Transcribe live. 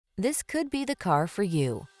This could be the car for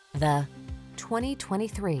you. The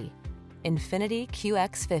 2023 INFINITI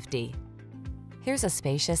QX50. Here's a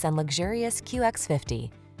spacious and luxurious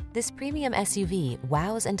QX50. This premium SUV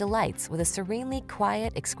wows and delights with a serenely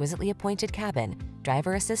quiet, exquisitely appointed cabin,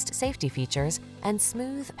 driver assist safety features, and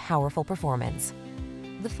smooth, powerful performance.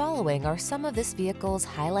 The following are some of this vehicle's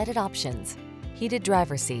highlighted options: heated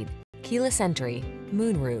driver's seat, keyless entry,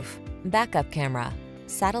 moonroof, backup camera,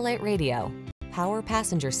 satellite radio, power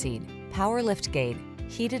passenger seat, power liftgate,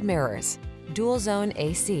 heated mirrors, dual zone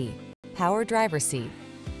AC, power driver's seat.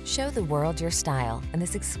 Show the world your style in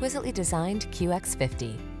this exquisitely designed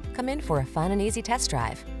QX50. Come in for a fun and easy test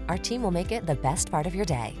drive. Our team will make it the best part of your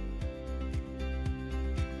day.